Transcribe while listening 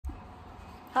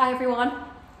Hi everyone,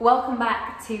 welcome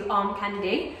back to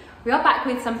Armcandy. We are back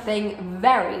with something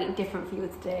very different for you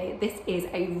today. This is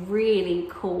a really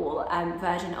cool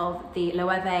version of the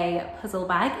Loewe puzzle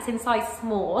bag. It's in size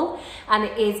small and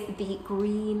it is the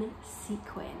green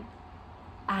sequin.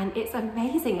 And it's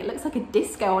amazing, it looks like a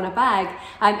disco on a bag.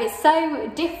 It's so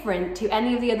different to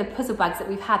any of the other puzzle bags that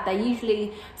we've had. They're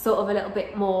usually sort of a little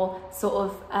bit more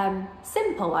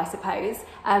simple, I suppose.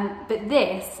 But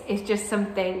this is just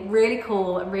something really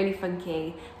cool and really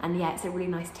funky. And yeah, it's a really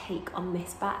nice take on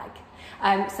this bag.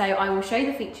 So I will show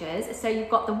you the features. So you've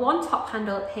got the one top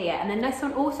handle up here, and then this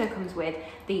one also comes with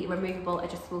the removable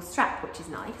adjustable strap, which is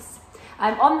nice.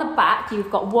 On the back,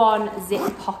 you've got one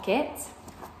zip pocket.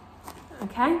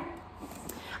 Okay,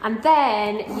 and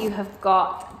then you have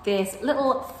got this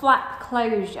little flat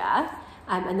closure,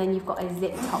 and then you've got a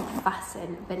zip top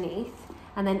fasten beneath,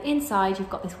 and then inside you've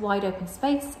got this wide open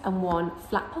space and one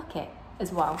flat pocket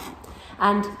as well.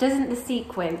 And don't the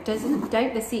sequins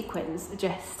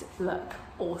just look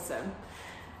awesome?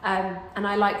 And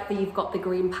I like that you've got the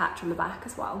green patch on the back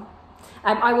as well.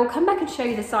 I will come back and show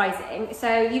you the sizing.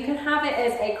 So you can have it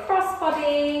as a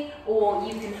crossbody, or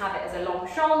you can have it as a long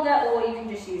shoulder, or you can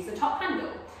just use the top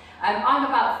handle. I'm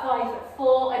about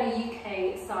 5'4" and a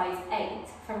UK size 8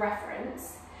 for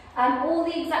reference. All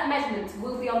the exact measurements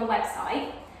will be on the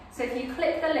website. So if you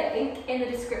click the link in the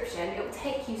description, it will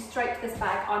take you straight to this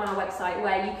bag on our website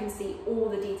where you can see all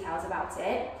the details about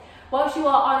it. Whilst you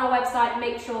are on our website,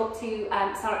 make sure to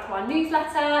sign up to our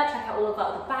newsletter, check out all of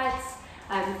our other bags.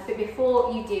 But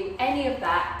before you do any of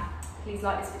that, please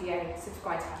like this video,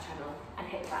 subscribe to our channel and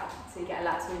hit the bell so you get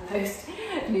alerts when we post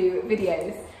new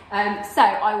videos. So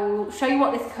I will show you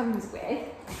what this comes with.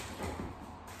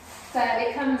 So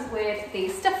it comes with the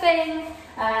stuffing,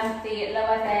 the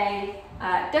Loewe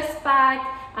dust bag,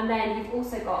 and then you've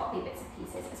also got the bits and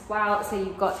pieces as well. So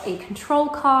you've got a control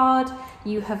card,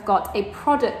 you have got a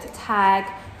product tag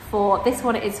for, this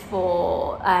one is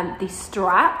for the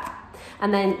strap,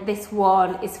 and then this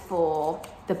one is for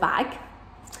the bag,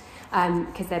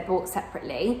 because they're bought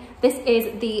separately. This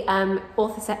is the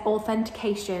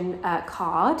authentication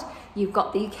card. You've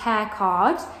got the care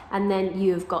card, and then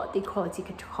you've got the quality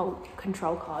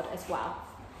control card as well.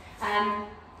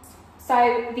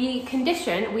 So the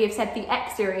condition, we have said the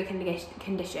exterior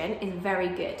condition is very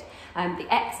good. The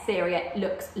exterior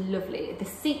looks lovely. The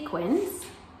sequins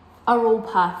are all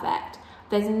perfect.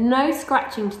 There's no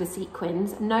scratching to the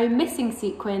sequins, no missing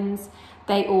sequins.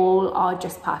 They all are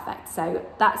just perfect. So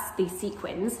that's the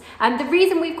sequins. And the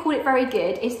reason we've called it very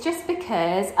good is just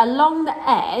because along the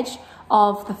edge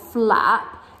of the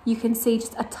flap, you can see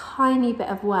just a tiny bit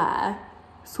of wear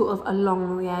sort of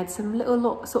along the edge, some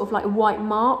little sort of like white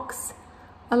marks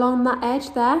along that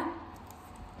edge there.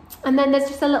 And then there's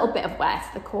just a little bit of wear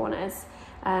to the corners.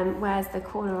 Where's the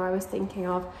corner I was thinking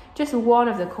of? Just one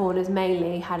of the corners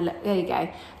mainly had, there you go,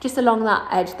 just along that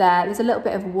edge there, there's a little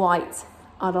bit of white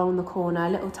along the corner, a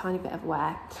little tiny bit of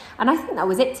wear. And I think that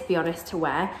was it, to be honest, to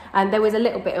wear. And there was a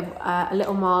little bit of, a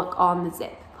little mark on the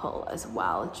zip pull as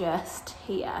well, just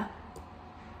here.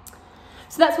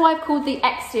 So that's why I've called the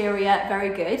exterior very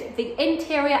good. The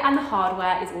interior and the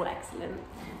hardware is all excellent.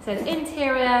 So the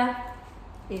interior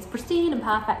is pristine and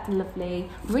perfect and lovely.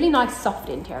 Really nice soft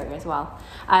interior as well.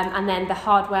 And then the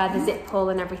hardware, the zip pull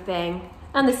and everything,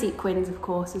 and the sequins of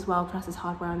course as well, plus there's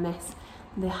hardware on this.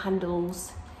 The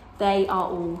handles, they are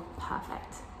all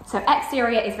perfect. So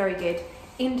exterior is very good,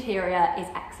 interior is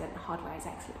excellent, hardware is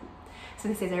excellent. So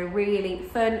this is a really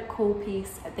fun, cool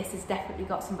piece. This has definitely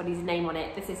got somebody's name on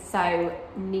it. This is so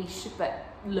niche, but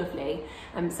lovely.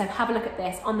 So have a look at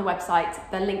this on the website.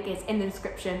 The link is in the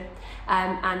description.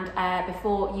 And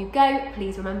before you go,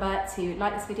 please remember to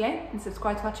like this video and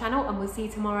subscribe to our channel, and we'll see you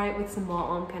tomorrow with some more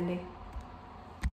Armcandy.